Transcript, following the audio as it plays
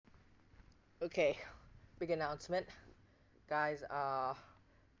Okay, big announcement, guys.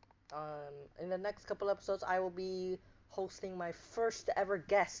 In the next couple episodes, I will be hosting my first ever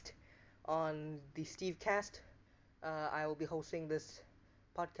guest on the Steve Cast. I will be hosting this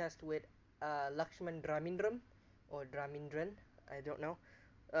podcast with Lakshman Dramindram or Dramindran. I don't know.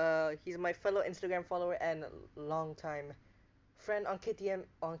 He's my fellow Instagram follower and longtime friend on KTM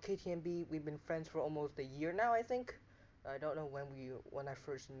on KTMB. We've been friends for almost a year now, I think. I don't know when I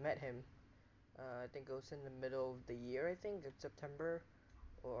first met him. I think it was in the middle of the year. I think it's September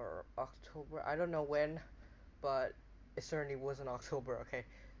or October. I don't know when, but it certainly wasn't October. Okay,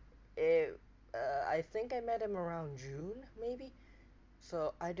 it. I think I met him around June, maybe.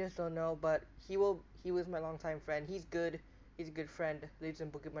 So I just don't know, but he will. He was my longtime friend. He's good. He's a good friend. Lives in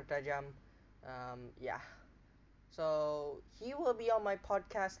Bukit Mertajam. Yeah. So he will be on my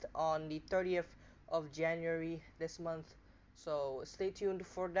podcast on the 30th of January this month. So stay tuned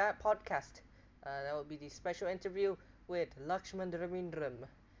for that podcast. That will be the special interview with Lakshman Ravindram.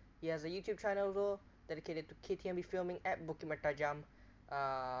 He has a YouTube channel though, dedicated to KTMB filming at Bukit Mertajam.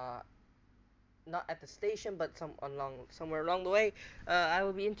 Uh, Not at the station, but somewhere along the way. I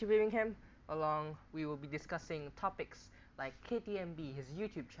will be interviewing him. We will be discussing topics like KTMB, his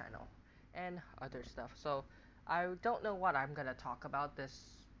YouTube channel, and other stuff. So I don't know what I'm gonna talk about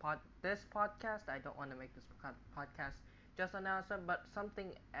this podcast. I don't want to make this podcast just announcement, but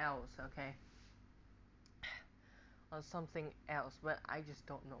something else. Okay, on something else, but I just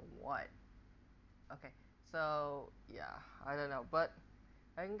don't know what. Okay, so yeah, I don't know, but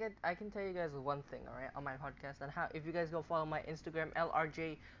I can tell you guys one thing, alright, on my podcast, and how if you guys go follow my Instagram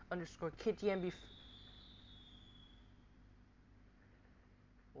LRJ underscore KTMB.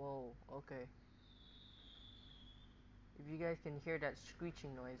 Whoa, okay. If you guys can hear that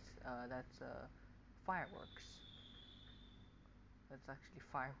screeching noise, that's fireworks. That's actually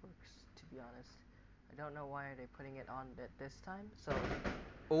fireworks, to be honest. I don't know why they're putting it on this time. So,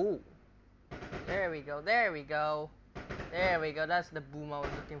 oh, there we go, there we go, there we go. That's the boom I was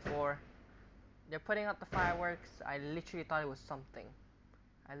looking for. They're putting out the fireworks. I literally thought it was something.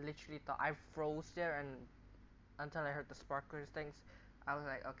 I literally thought I froze there, and until I heard the sparklers things, I was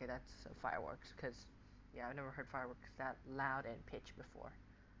like, okay, that's fireworks. Cause yeah, I've never heard fireworks that loud and pitch before.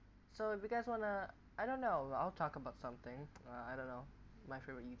 So if you guys wanna, I don't know, I'll talk about something. I don't know, my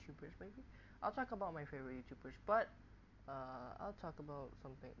favorite YouTubers maybe. I'll talk about my favorite YouTubers, but I'll talk about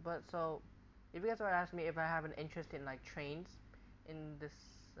something. But so, if you guys were to ask me if I have an interest in like trains in this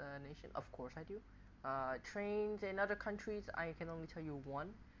nation, of course I do. Trains in other countries, I can only tell you one,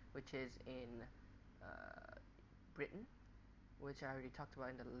 which is in uh, Britain, which I already talked about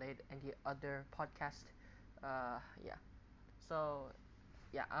in the other podcast. Yeah. So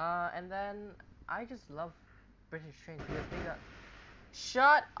yeah. And then I just love British trains because they got.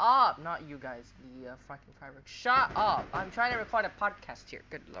 Shut up! Not you guys, the fucking fireworks. Shut up! I'm trying to record a podcast here.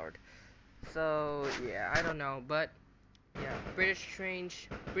 Good lord. So yeah, I don't know, but yeah, British trains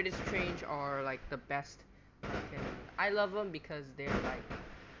are like the best. I love them because they're like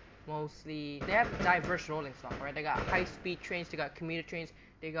mostly they have diverse rolling stock, right? They got high speed trains, they got commuter trains,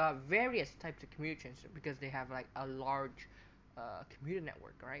 they got various types of commuter trains because they have like a large commuter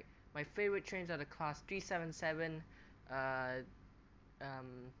network, right? My favorite trains are the class 377, uh,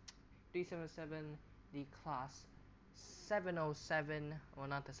 um, 377, the class 707, well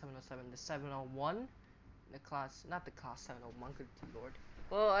not the 707, the 701, the class, not the class 701, good lord.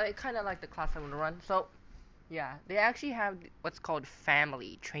 Well, I kind of like the class 701, so yeah, they actually have what's called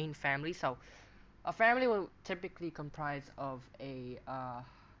train family. So a family will typically comprise of a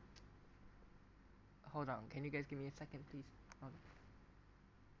hold on, can you guys give me a second, please? Hold on.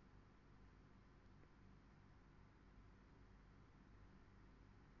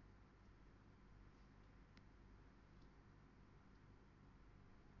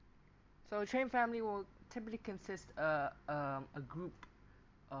 So a train family will typically consist a group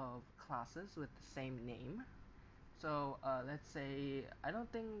of classes with the same name. So let's say I don't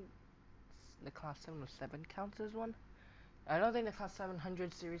think the class 707 counts as one. I don't think the class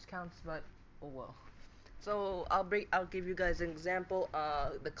 700 series counts, but oh well. So I'll give you guys an example.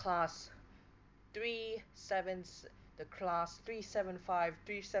 The class three sevens, the class 375,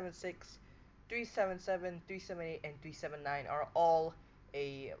 376, 377, 378, and 379 are all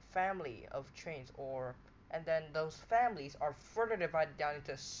a family of trains, or and then those families are further divided down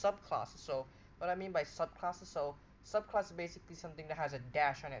into subclasses. So what I mean by subclasses, so subclass is basically something that has a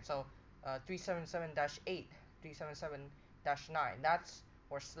dash on it. So 377-8, 377-9, that's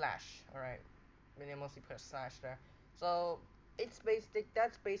or slash. All right, they mostly put a slash there. So it's basic.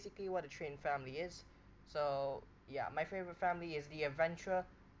 That's basically what a train family is. So yeah, my favorite family is the Aventura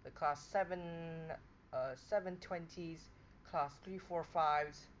the Class 720s, Class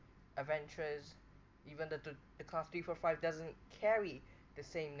 345s, Adventures. Even the Class 345 doesn't carry the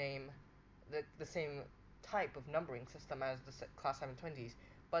same name, the same type of numbering system as the Class 720s,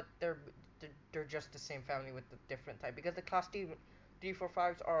 but they're just the same family with the different type, because the Class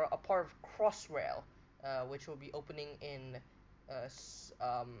 345s are a part of Crossrail, which will be opening in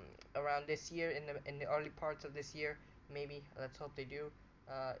around this year, in the early parts of this year, maybe. Let's hope they do.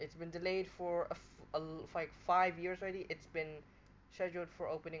 It's been delayed for like 5 years already. It's been scheduled for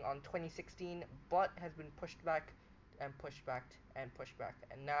opening on 2016, but has been pushed back and pushed back and pushed back,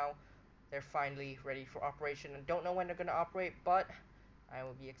 and now they're finally ready for operation. I don't know when they're gonna operate, but I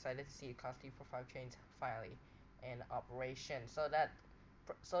will be excited to see Class 345 trains finally in operation. So the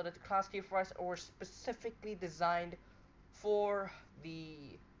Class 345s were specifically designed for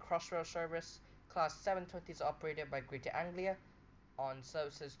the Crossrail service. Class 720 is operated by Greater Anglia on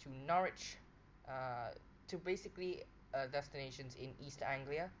services to Norwich, to basically destinations in East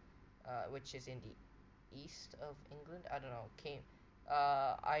Anglia, which is in the east of England. I don't know.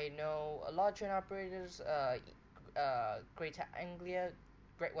 I know a lot of train operators: Greater Anglia,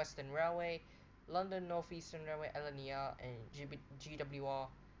 Great Western Railway, London North Eastern Railway, LNER, and GWR,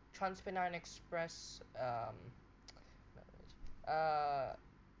 Transpennine Express. Uh,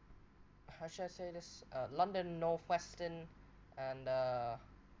 how should I say this? London Northwestern, and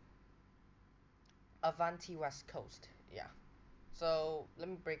Avanti West Coast. Yeah. So let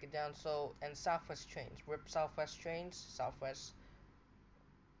me break it down. So, and Southwest trains, RIP Southwest trains, Southwest.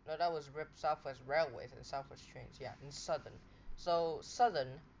 No, that was RIP Southwest Railways and Southwest trains. Yeah, and Southern. So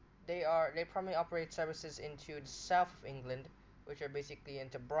Southern, they primarily operate services into the south of England, which are basically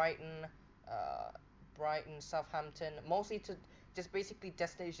into uh, Brighton, Southampton, mostly to just basically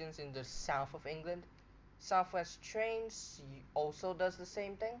destinations in the south of England. Southwest Trains also does the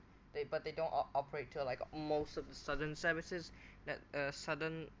same thing. But they don't operate to like most of the Southern services that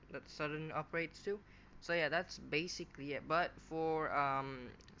Southern operates to. So yeah, that's basically it. But for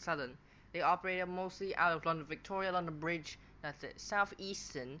Southern, they operate mostly out of London Victoria, London Bridge. That's it.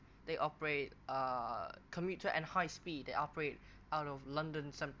 Southeastern, they operate commuter and high speed. They operate out of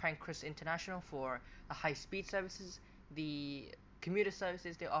London St Pancras International for high speed services. The commuter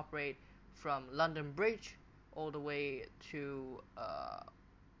services, they operate from London Bridge all the way to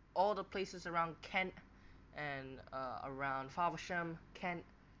all the places around Kent and around Faversham, Kent,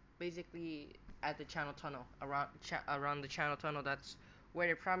 basically at the Channel Tunnel, around the Channel Tunnel. That's where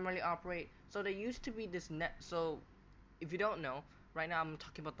they primarily operate. So there used to be this net. So if you don't know, right now I'm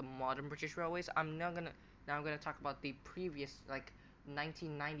talking about the modern British railways. I'm gonna talk about the previous, like,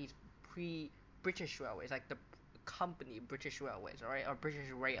 1990s pre-British railways, like the company British Railways, alright, or British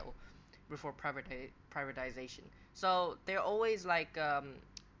Rail, before privatization. So they're always like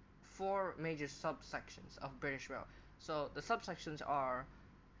four major subsections of British Rail. So the subsections are,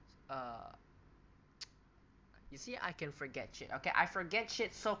 uh, you see, I can forget shit. Okay, I forget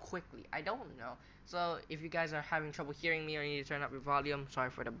shit so quickly. I don't know. So if you guys are having trouble hearing me or you need to turn up your volume, sorry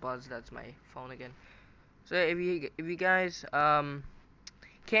for the buzz. That's my phone again. So if you guys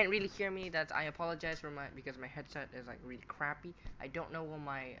can't really hear me, that's I apologize for because my headset is like really crappy. I don't know when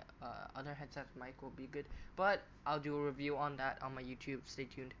my other headset's mic will be good, but I'll do a review on that on my YouTube. Stay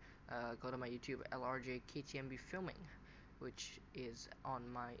tuned. Go to my YouTube, LRJKTMB Filming, which is on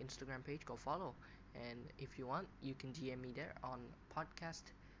my Instagram page. Go follow, and if you want, you can DM me there on podcast.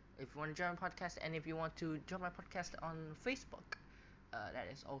 If you want to join my podcast, and if you want to join my podcast on Facebook, that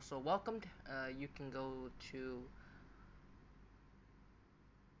is also welcomed. You can go to,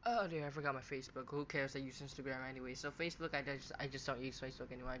 oh dear, I forgot my Facebook. Who cares? I use Instagram anyway. So Facebook, I just don't use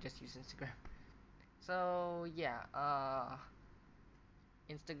Facebook anymore. I just use Instagram. So yeah,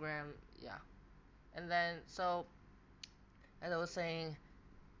 Instagram, yeah. And then, so as I was saying,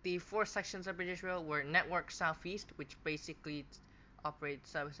 the four sections of British Rail were Network Southeast, which basically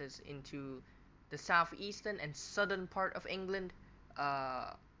operates services into the southeastern and southern part of England.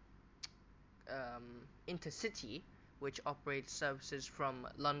 Uh, Intercity, which operates services from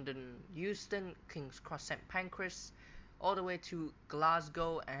London Euston, King's Cross St Pancras, all the way to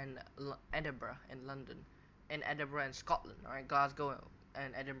Glasgow and Edinburgh in London, in Edinburgh and Scotland. Alright, Glasgow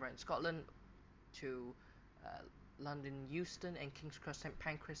and Edinburgh in Scotland to uh, London Euston and King's Cross St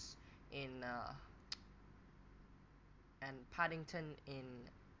Pancras in and Paddington in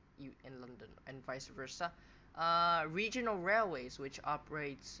London, and vice versa. Regional railways, which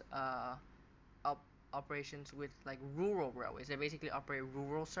operates operations with like rural railways. They basically operate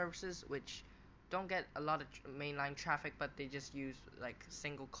rural services, which don't get a lot of mainline traffic, but they just use like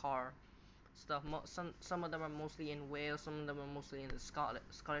single car stuff. Some of them are mostly in Wales, some of them are mostly in the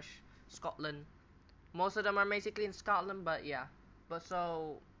Scotland. Most of them are basically in Scotland, but yeah. But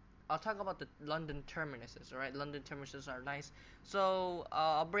so I'll talk about the London terminuses. All right, London terminuses are nice. So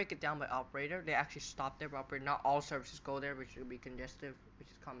I'll break it down by operator. They actually stop there by operator. Not all services go there, which would be congestive, which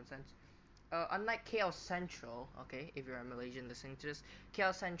is common sense. Unlike KL Central, okay, if you're a Malaysian listening to this,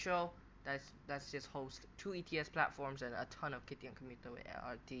 KL Central, that's just host 2 ETS platforms and a ton of KTM commuter with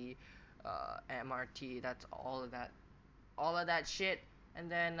LRT, MRT. That's all of that shit. And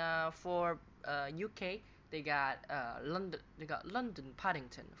then for UK, they got London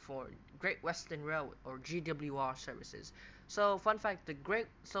Paddington for Great Western Railway or GWR services. So fun fact, they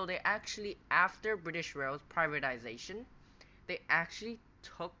actually, after British Rail's privatization, they actually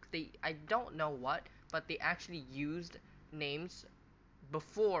I don't know what, but they actually used names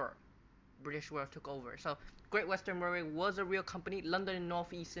before British Rail took over. So Great Western Railway was a real company. London and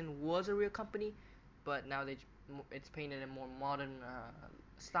North Eastern was a real company, but now it's painted in more modern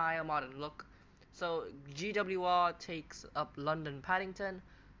style, modern look. So GWR takes up London Paddington,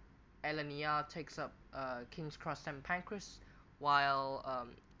 LNER takes up King's Cross St Pancras, while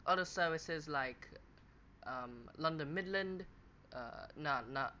other services like London Midland,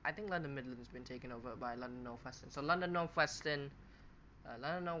 I think London Midland's been taken over by London North Western. So London North Western,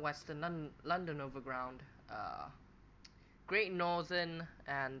 London Overground, Great Northern,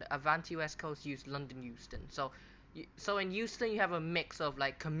 and Avanti West Coast use London Euston. So in Euston you have a mix of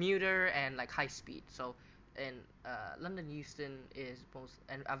like commuter and like high speed. So in London Euston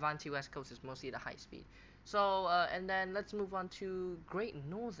and Avanti West Coast is mostly the high speed. So and then let's move on to Great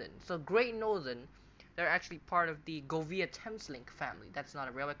Northern. So Great Northern, they're actually part of the Govia Thameslink family. That's not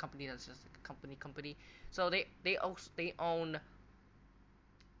a railway company. That's just a company. So they own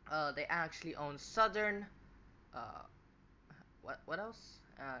they actually own Southern. Uh, what else?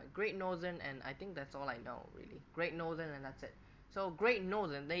 Great Northern, and I think that's all I know really. Great Northern, and that's it. So Great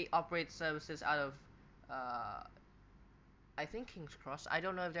Northern, they operate services out of I think King's Cross. I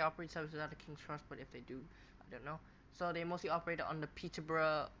don't know if they operate services out of King's Cross, but if they do, I don't know. So they mostly operate on the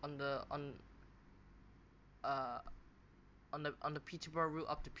Peterborough uh on the Peterborough route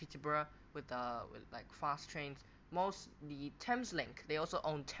up to Peterborough with like fast trains. The Thameslink, they also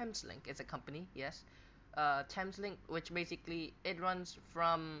own Thameslink. It's a company, yes. Thameslink, which basically it runs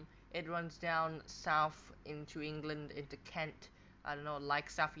down south into England, into Kent. I don't know, like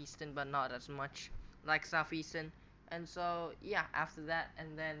Southeastern, but not as much like Southeastern. And so yeah, after that,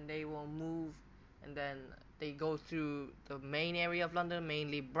 and then they will move, and then they go through the main area of London,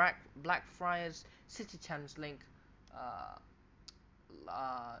 mainly Blackfriars, City Thameslink,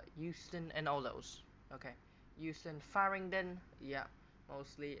 uh, Euston, and all those. Okay, Euston, Farringdon, yeah,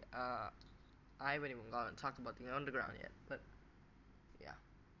 mostly. I haven't even gone and talked about the underground yet, but yeah.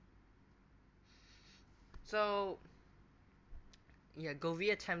 So yeah,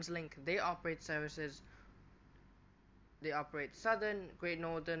 Govia Thameslink, they operate services. They operate Southern, Great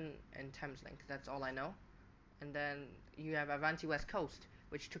Northern, and Thameslink. That's all I know. And then you have Avanti West Coast,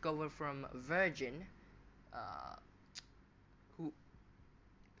 which took over from Virgin, uh, who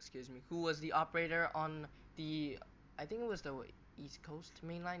who was the operator on the, I think it was the East Coast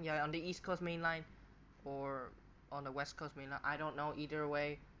main line. Yeah, on the East Coast main line, or on the West Coast main line. I don't know either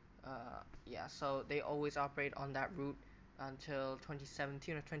way. Yeah, so they always operate on that route until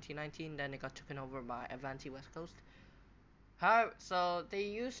 2017 or 2019. Then it got taken over by Avanti West Coast. So they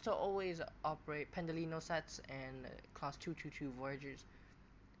used to always operate Pendolino sets and Class 222 Voyagers.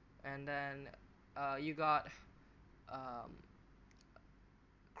 And then you got um,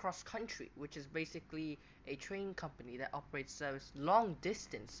 Cross Country, which is basically a train company that operates long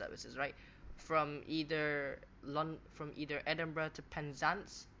distance services, right? From either Edinburgh to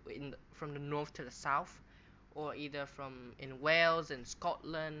Penzance, from the north to the south, or either from in Wales and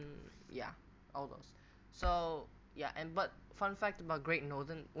Scotland, yeah, all those. So yeah, but fun fact about Great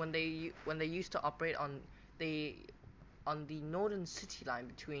Northern, when they used to operate on the Northern City line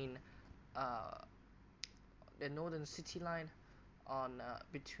between uh, the Northern City line on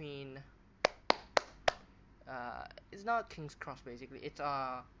between it's not King's Cross basically. It's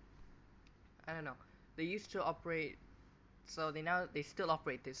I don't know. They used to operate, so they still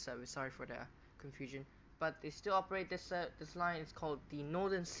operate this service. Sorry for the confusion, but they still operate this line. It's called the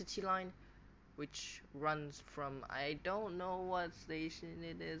Northern City line, which runs from, I don't know what station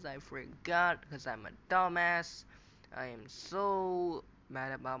it is. I forgot because I'm a dumbass. I am so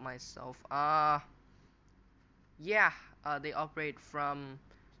mad about myself. Yeah, they operate from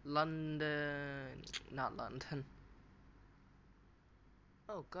London, not London.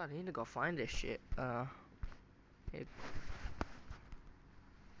 Oh god, I need to go find this shit. It,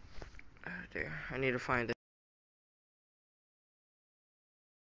 There, I need to find it.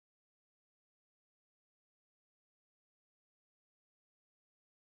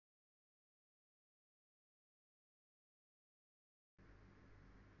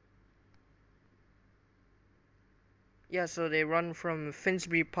 Yeah, so they run from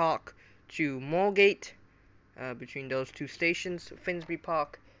Finsbury Park to Moorgate, between those two stations, Finsbury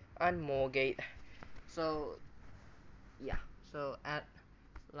Park and Moorgate. So, yeah, so at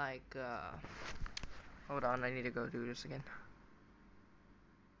like, hold on, I need to go do this again.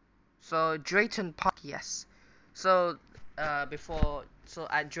 So, Drayton Park, yes. So, so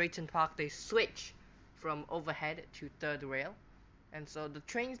at Drayton Park, they switch from overhead to third rail. And so the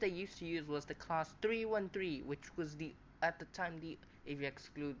trains they used to use was the class 313, which was at the time, if you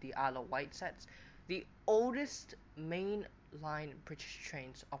exclude the Isle of Wight sets, the oldest main line British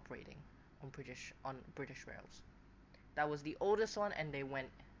trains operating on British rails. That was the oldest one, and they went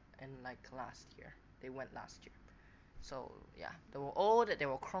in like last year. They went last year. So yeah, they were old, they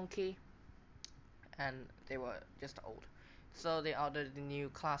were cronky, and they were just old. So they ordered the new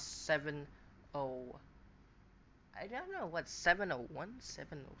class 70. I don't know what 701,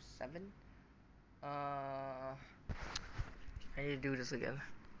 707. I need to do this again.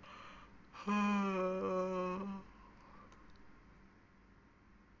 uh,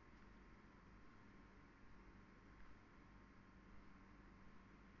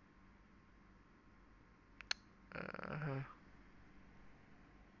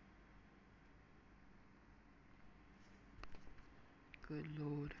 Good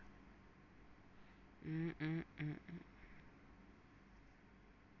lord. Mm-mm-mm-mm.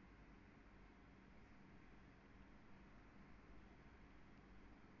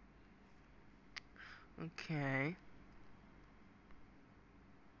 Okay.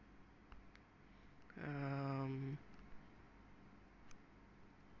 Um.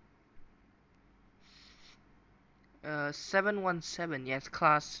 717. Yes,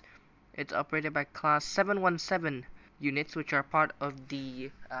 class. It's operated by class 717 units, which are part of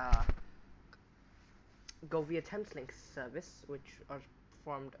the Go Via Thameslink service, which are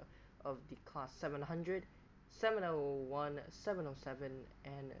formed of the class 700, 701, 707,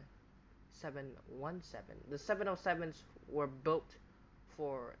 and 717. The 707s were built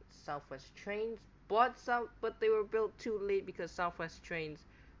for Southwest Trains, but they were built too late because Southwest Trains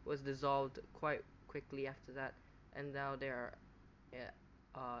was dissolved quite quickly after that, and now they're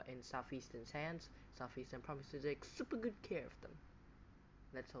in Southeastern's hands. Southeastern promises to take super good care of them.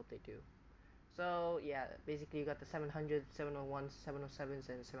 Let's hope they do. So yeah, basically you got the 700, 701s, 707s,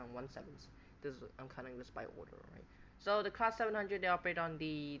 and 717s. I'm counting this by order, right? So the class 700 they operate on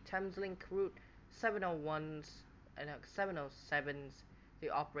the Thameslink route. 701s and 707s they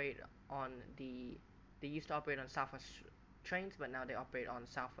operate on the. They used to operate on Southwest trains, but now they operate on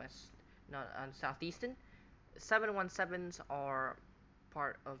Southwest, not on Southeastern. 717s are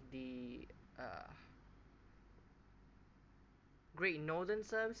part of the uh, Great Northern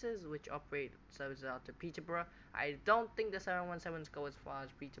Services, which operate services out to Peterborough. I don't think the 717s go as far as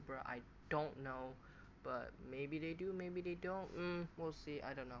Peterborough. I don't know, but maybe they do, maybe they don't. We'll see.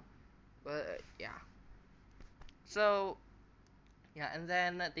 I don't know, but yeah. So yeah, and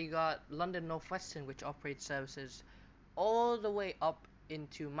then they got London Northwestern, which operates services all the way up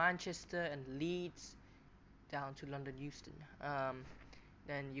into Manchester and Leeds, down to London Euston.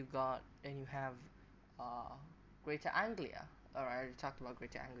 Then you have uh, Greater Anglia. Alright, I already talked about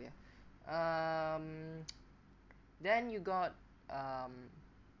Greater Anglia. Um, then you got um,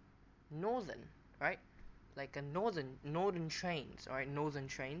 Northern, right? Like a Northern trains, alright, Northern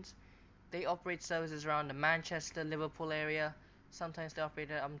trains. They operate services around the Manchester, Liverpool area. Sometimes they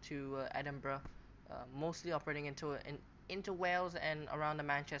operate up to Edinburgh, mostly operating into Wales and around the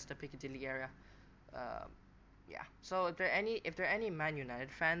Manchester Piccadilly area. Uh, yeah. So if there are any Man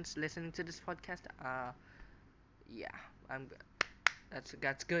United fans listening to this podcast, yeah, I'm.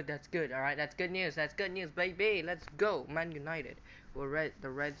 That's good. That's good. All right, that's good news. That's good news, baby. Let's go, Man United. The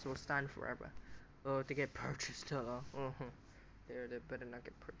Reds will stand forever. Oh, to get purchased. They better not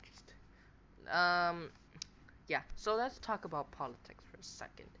get purchased. Um, yeah. So let's talk about politics for a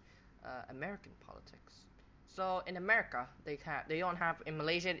second. American politics. So in America, they don't have in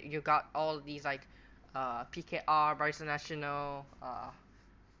Malaysia. You got all these like PKR, Barisan Nasional, uh,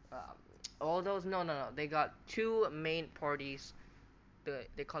 all those. No. They got two main parties.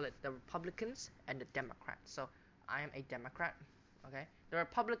 They call it the Republicans and the Democrats. So I am a Democrat. Okay, the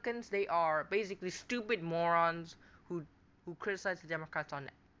Republicans they are basically stupid morons who criticize the Democrats on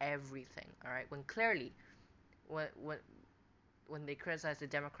everything. All right, when clearly when when when they criticize the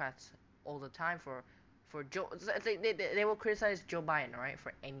Democrats all the time for Joe. They will criticize Joe Biden, all right,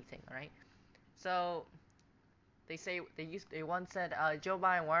 for anything, all right. So they once said, Joe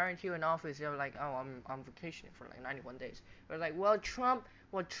Biden, why aren't you in office? They were like, oh, I'm vacationing for like 91 days. We're like, well, Trump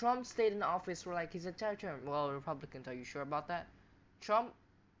stayed in office for like his entire term. Well, Republicans, are you sure about that? Trump,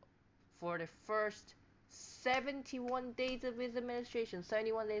 for the first 71 days of his administration,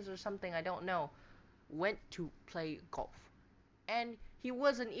 71 days or something, I don't know, went to play golf. And he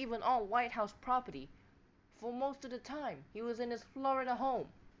wasn't even on White House property for most of the time. He was in his Florida home.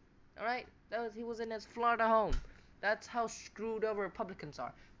 Alright? He was in his Florida home. That's how screwed over Republicans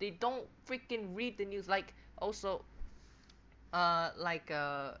are. They don't freaking read the news. Like, also, like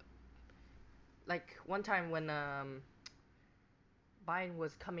one time when Biden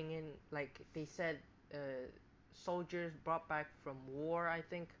was coming in, like they said, soldiers brought back from war, I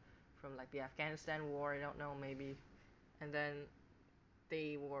think, from like the Afghanistan war, I don't know, maybe, and then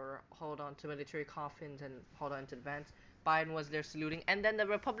they were hold on to military coffins and hold on to the vans. Biden was there saluting, and then the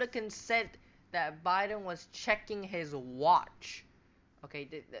Republicans said that Biden was checking his watch. Okay,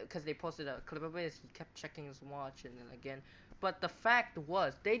 because they posted a clip of it, he kept checking his watch and then again. But the fact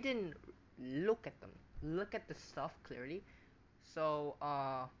was, they didn't look at the stuff clearly. So,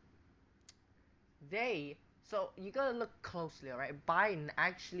 so you gotta look closely, alright? Biden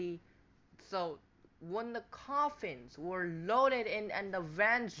actually, so when the coffins were loaded in and the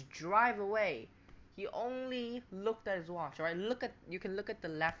vans drive away, he only looked at his watch, alright? You can look at the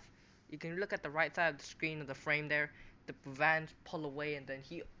left, you can look at the right side of the screen of the frame there. The vans pull away and then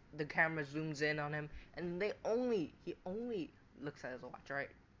the camera zooms in on him, and he only looks at his watch, alright?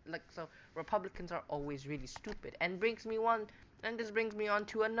 Like, so Republicans are always really stupid, and this brings me on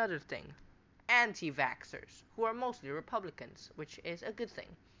to another thing. Anti-vaxxers, who are mostly Republicans, which is a good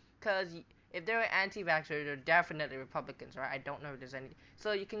thing. Because if they're anti-vaxxers, they're definitely Republicans, right? I don't know if there's any.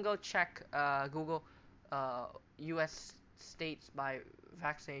 So you can go check, Google, U.S. states by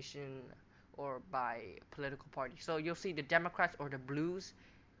vaccination or by political party. So you'll see the Democrats or the Blues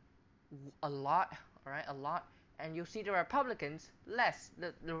a lot, alright, a lot. And you'll see the Republicans less.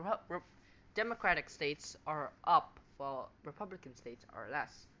 The Democratic states are up, while Republican states are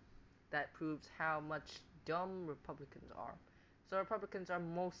less. That proves how much dumb Republicans are. So Republicans are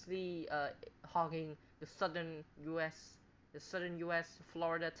mostly hogging the southern U.S.,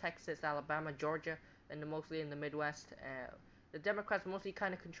 Florida, Texas, Alabama, Georgia, and mostly in the Midwest. The Democrats mostly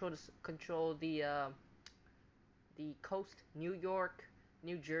kind of control the coast, New York,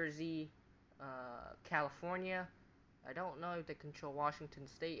 New Jersey, California. I don't know if they control Washington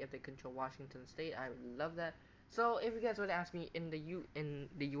State. If they control Washington State, I would love that. So if you guys would ask me in the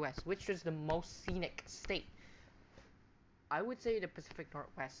U.S., which is the most scenic state, I would say the Pacific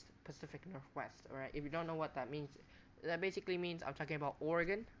Northwest. Alright, if you don't know what that means, that basically means I'm talking about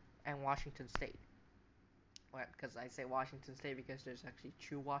Oregon and Washington State. Alright, because I say Washington State because there's actually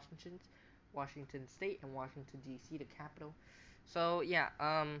two Washingtons, Washington State and Washington D.C., the capital. So yeah,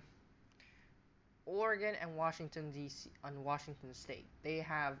 Oregon and Washington D.C. and Washington State, they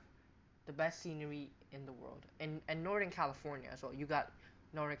have the best scenery in the world. And Northern California as well. You got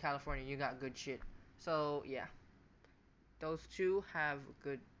Northern California, you got good shit. So yeah, those two have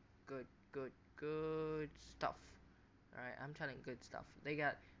good stuff. Alright, I'm telling good stuff. They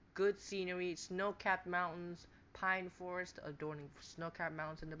got good scenery, snow-capped mountains, pine forest adorning snow-capped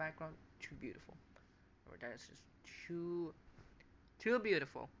mountains in the background. Too beautiful. Or that is just too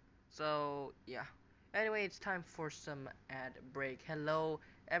beautiful. So yeah. Anyway, it's time for some ad break. Hello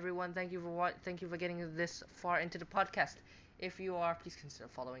everyone. Thank you for getting this far into the podcast. If you are, please consider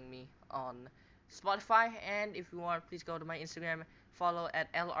following me on Spotify, and if you are, please go to my Instagram, follow at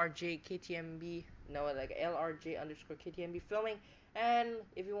LRJKTMB, like LRJ_KTMB filming. And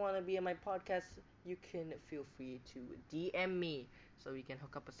if you want to be on my podcast, you can feel free to DM me so we can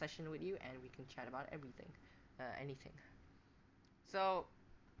hook up a session with you and we can chat about anything. So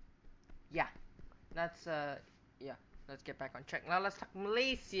yeah, let's get back on track. Now let's talk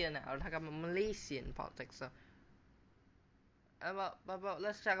Malaysia now. Let's talk about Malaysian politics. So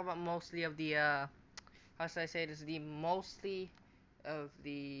let's talk about mostly of the how should I say this?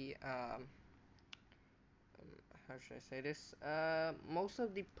 How should I say this? Most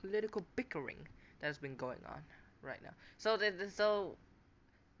of the political bickering that's been going on right now. So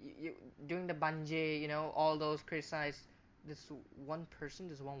during the Banjir, all those criticize this one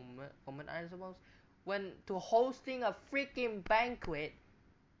woman, I suppose, when to hosting a freaking banquet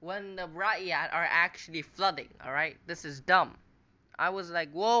when the Rakyat are actually flooding. Alright, this is dumb. I was like,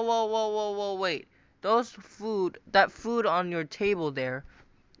 whoa, wait. That food on your table there,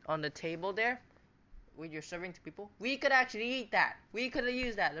 on the table there, when you're serving to people, we could actually eat that. We could have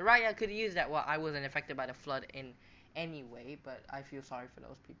used that. The Raya could have used that. Well, I wasn't affected by the flood in any way, but I feel sorry for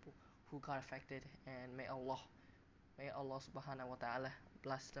those people who got affected, and may Allah subhanahu wa ta'ala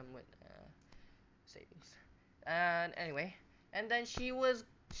bless them with savings. And anyway, and then she was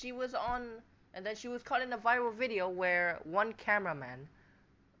on, and then she was caught in a viral video where one cameraman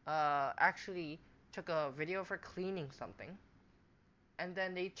actually took a video of her cleaning something, and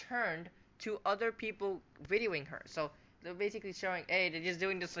then they turned to other people videoing her. So they're basically showing, hey, they're just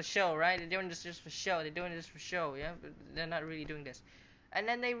doing this for show, right? They're doing this just for show. They're doing this for show, yeah. But they're not really doing this. And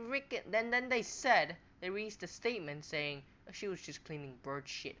then then they said they released a statement saying she was just cleaning bird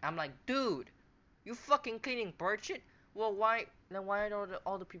shit. I'm like, dude, you fucking cleaning bird shit? Well, why are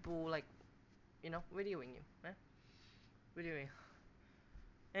all the people like, videoing you, man? Videoing.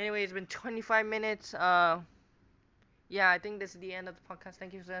 Anyway, it's been 25 minutes. Yeah, I think this is the end of the podcast.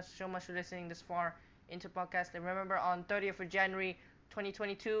 Thank you so much for listening this far into the podcast. And remember, on 30th of January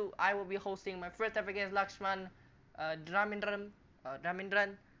 2022, I will be hosting my first ever guest, Lakshman Dramindran,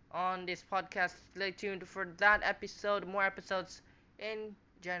 on this podcast. Stay tuned for that episode. More episodes in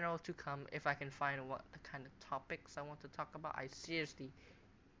general to come if I can find what the kind of topics I want to talk about. I seriously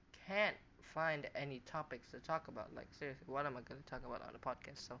can't find any topics to talk about. Like, seriously, what am I going to talk about on the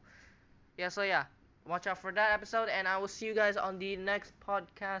podcast? So yeah. Watch out for that episode, and I will see you guys on the next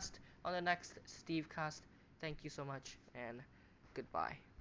podcast, on the next Steve cast. Thank you so much, and goodbye.